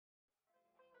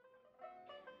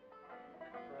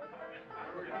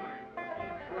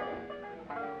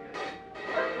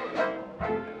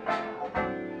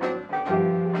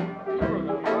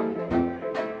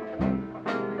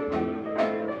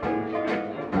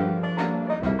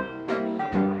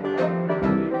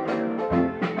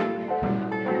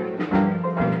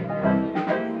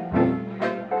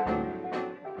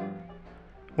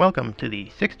Welcome to the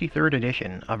 63rd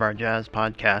edition of our jazz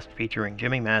podcast featuring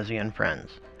Jimmy Mazzy and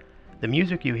friends. The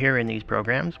music you hear in these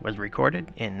programs was recorded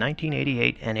in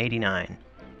 1988 and 89.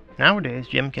 Nowadays,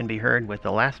 Jim can be heard with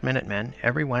the Last Minute Men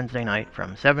every Wednesday night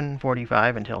from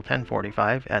 7:45 until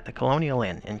 10:45 at the Colonial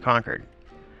Inn in Concord.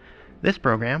 This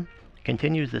program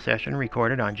continues the session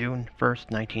recorded on June 1st,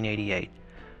 1988.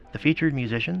 The featured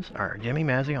musicians are Jimmy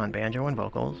Mazzy on banjo and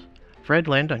vocals, Fred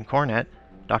Lind on cornet,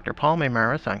 Dr. Paul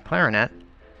Maymaris on clarinet,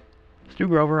 Stu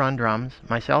Grover on drums,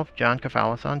 myself, John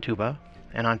Kafalis on tuba,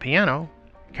 and on piano,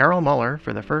 Carol Muller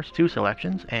for the first two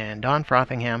selections and Don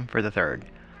Frothingham for the third.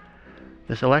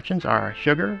 The selections are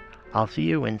Sugar, I'll See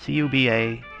You in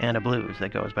CUBA, and a blues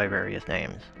that goes by various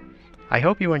names. I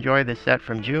hope you enjoy this set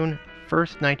from June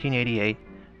 1st, 1988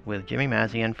 with Jimmy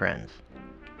Mazzy and friends.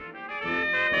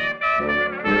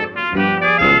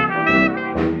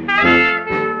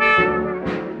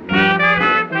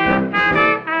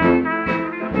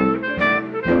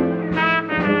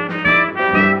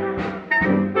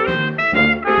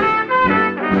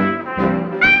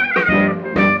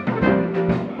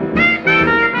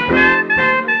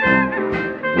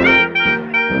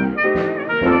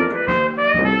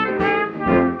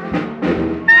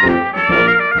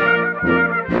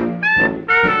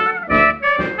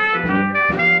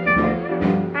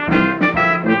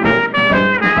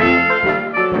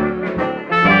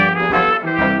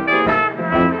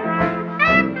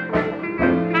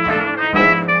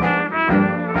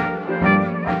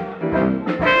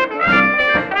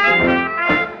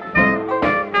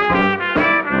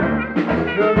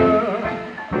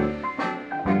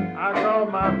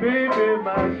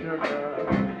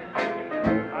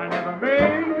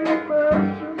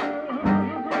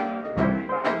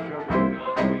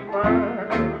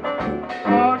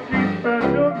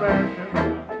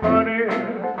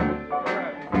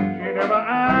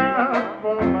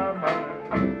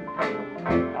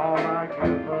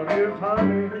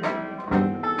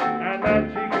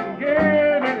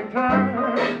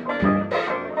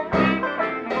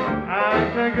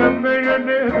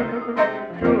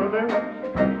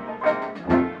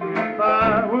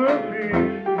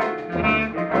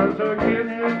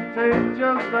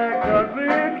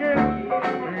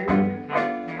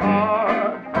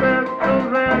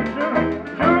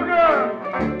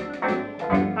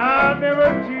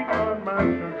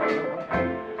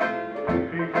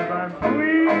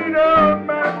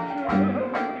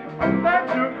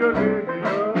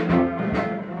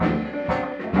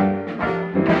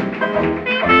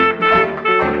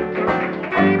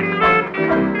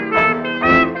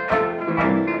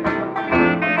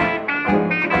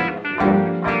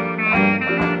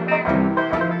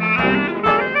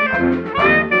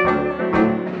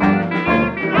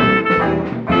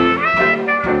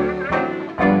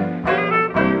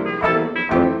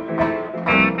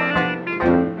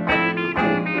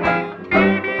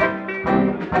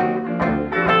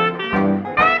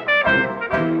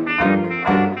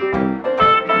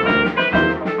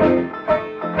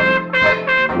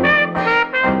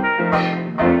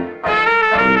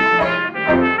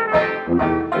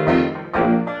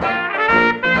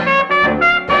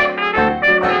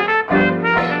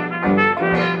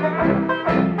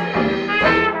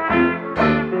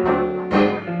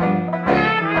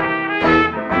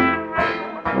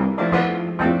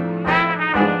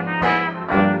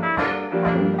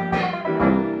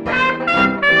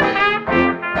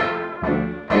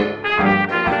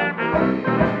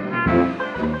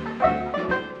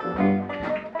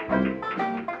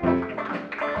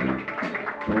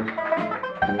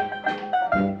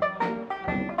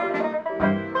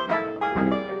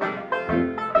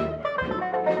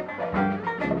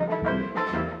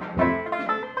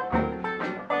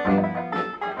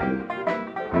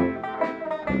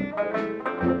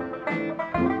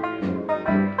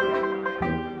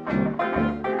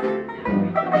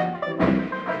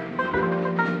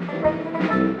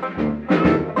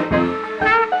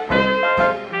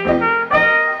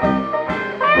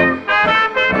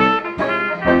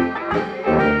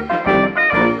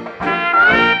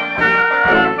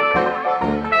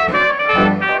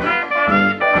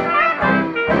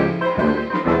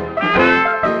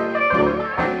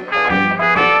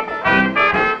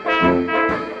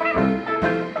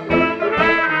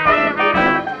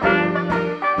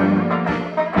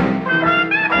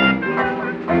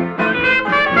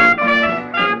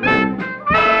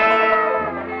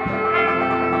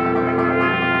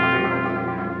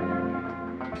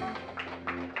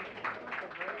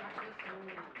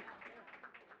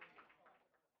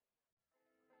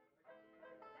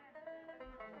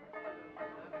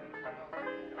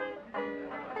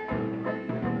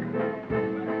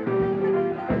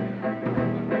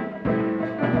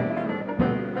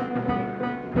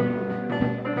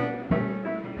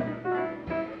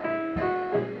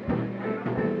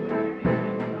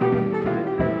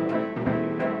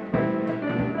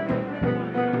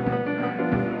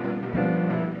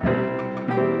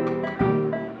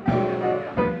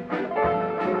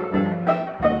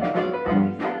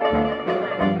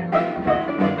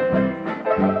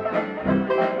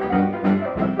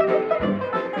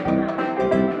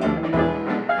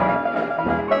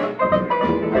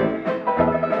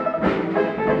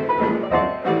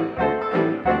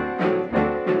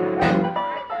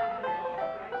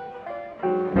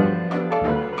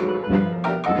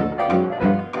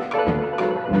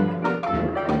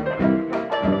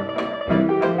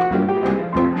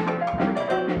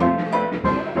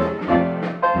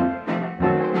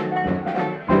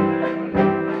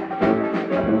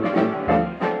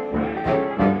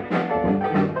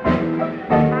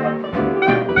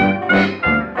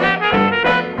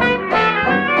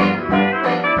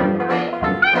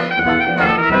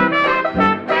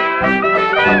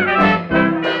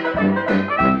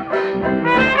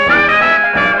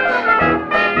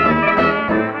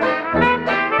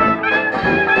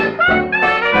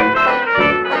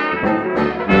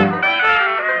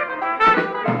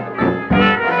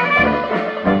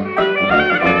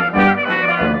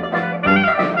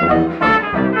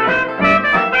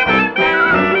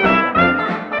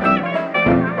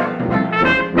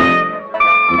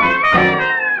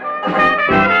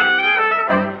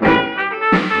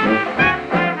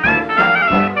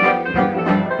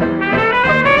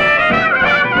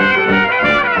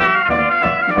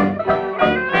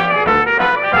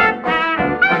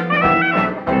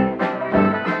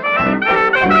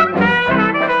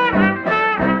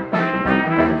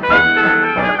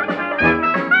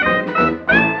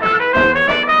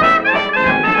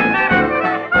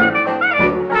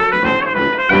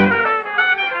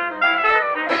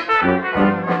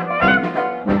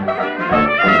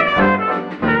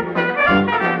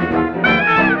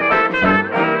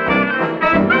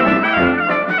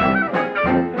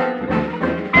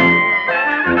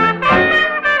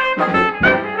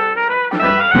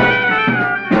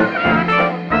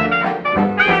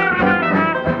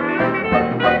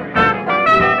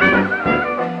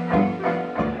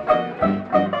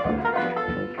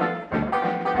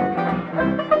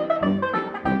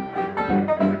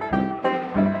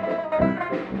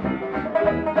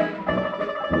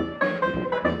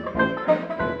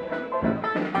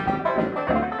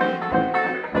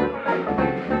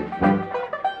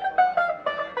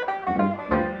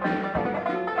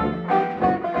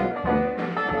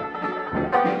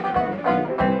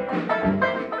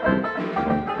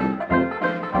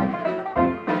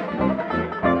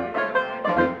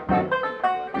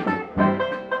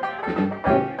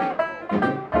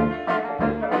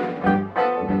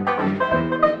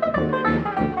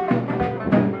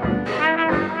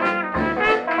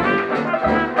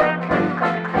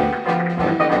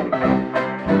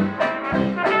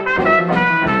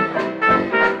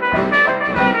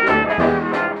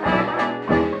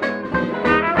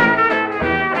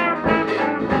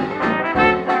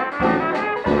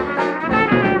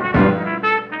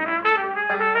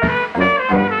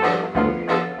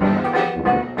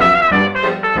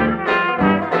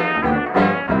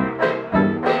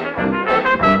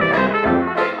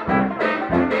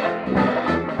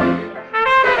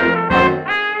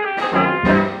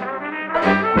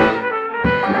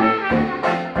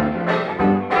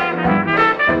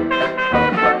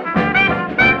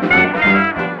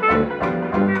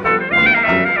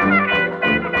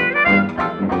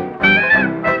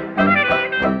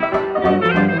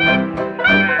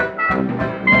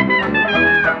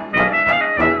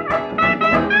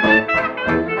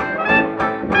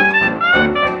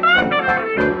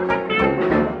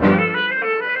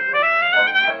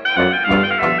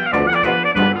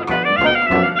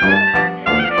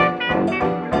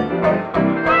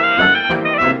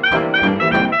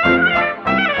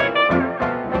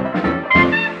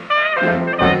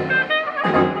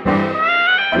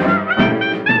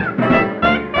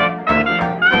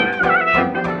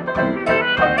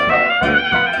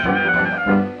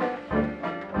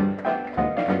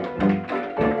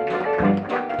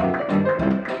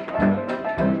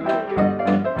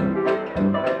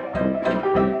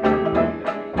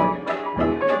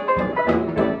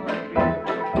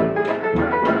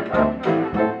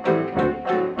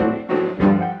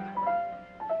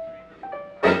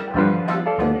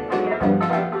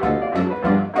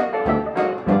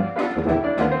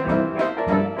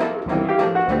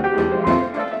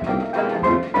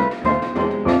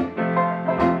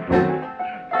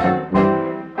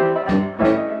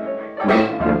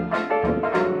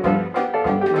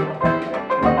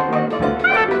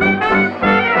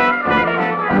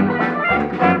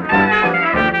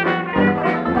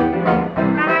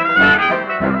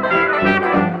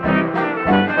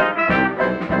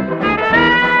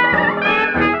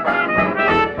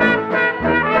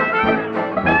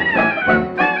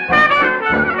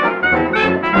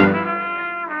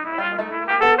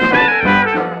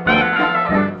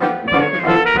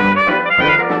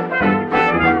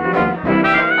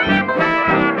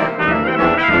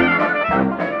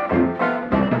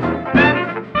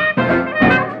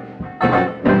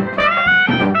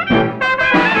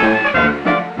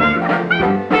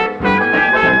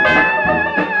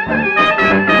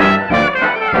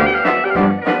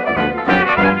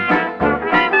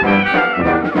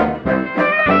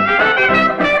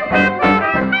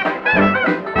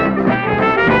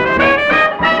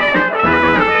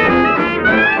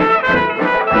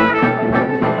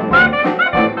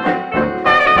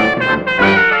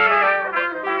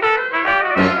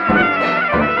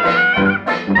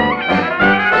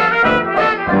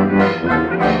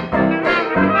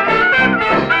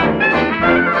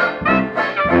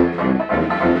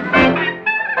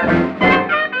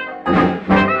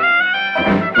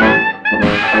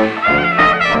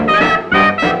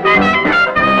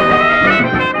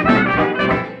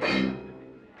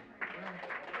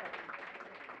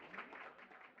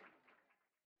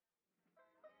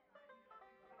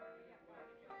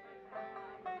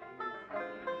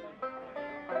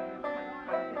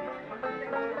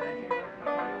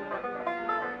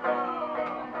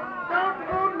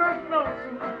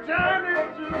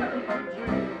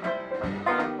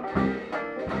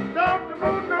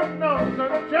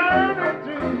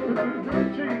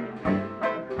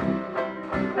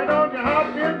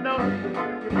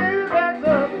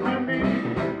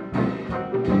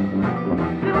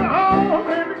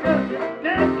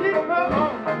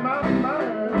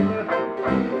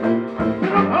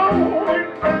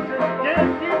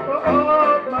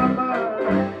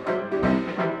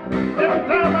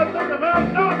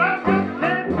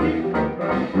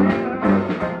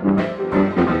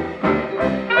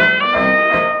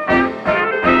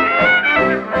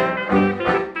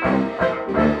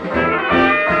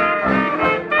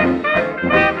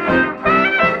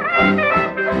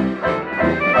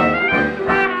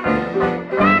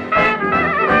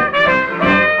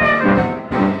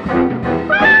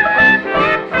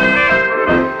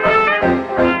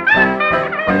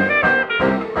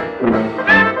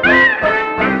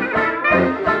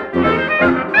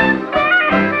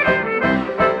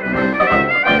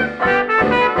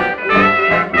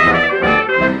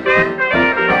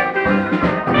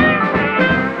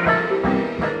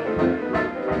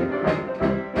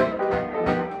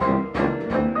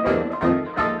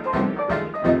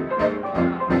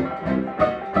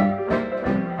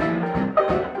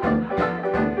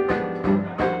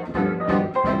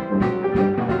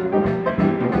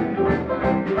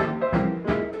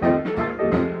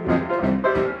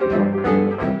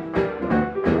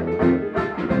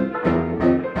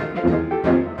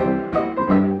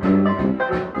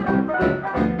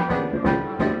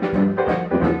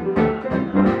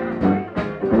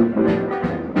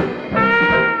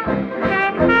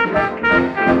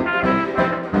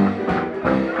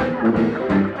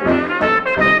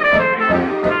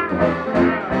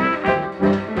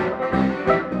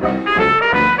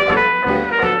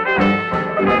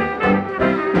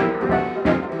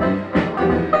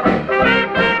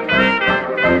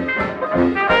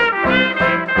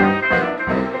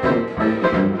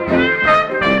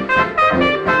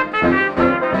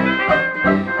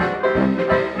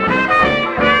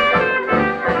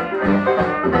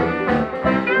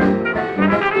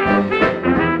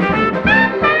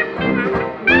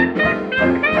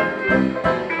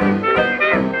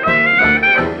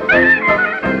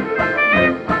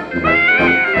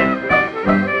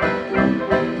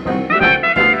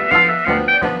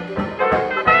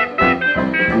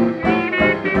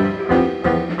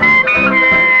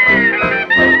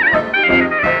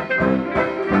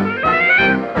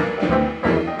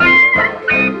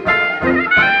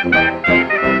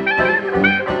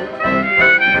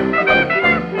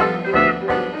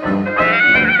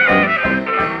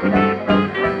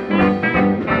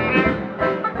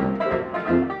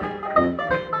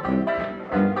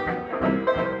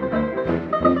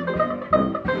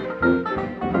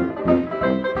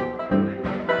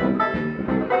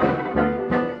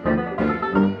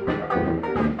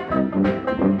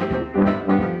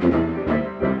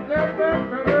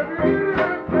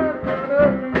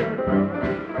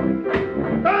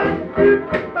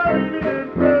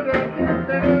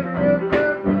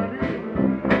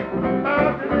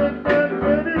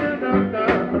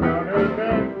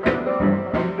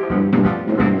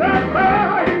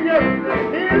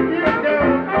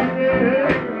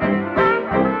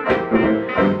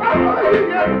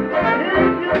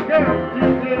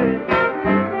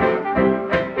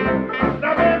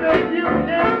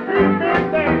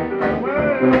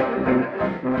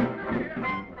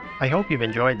 I hope you've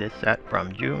enjoyed this set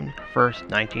from June 1st,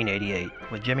 1988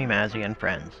 with Jimmy Mazzy and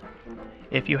Friends.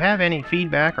 If you have any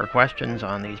feedback or questions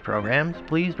on these programs,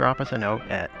 please drop us a note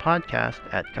at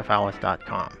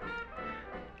podcast@kafalis.com.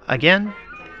 Again,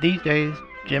 these days,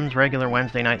 Jim's regular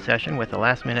Wednesday night session with the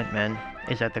Last Minute Men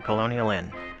is at the Colonial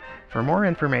Inn. For more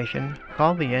information,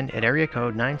 call the inn at area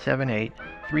code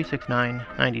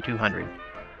 978-369-9200.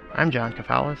 I'm John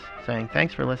Kafalis, saying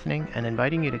thanks for listening and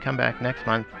inviting you to come back next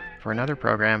month for another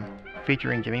program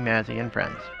featuring Jimmy Mazzy and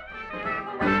Friends.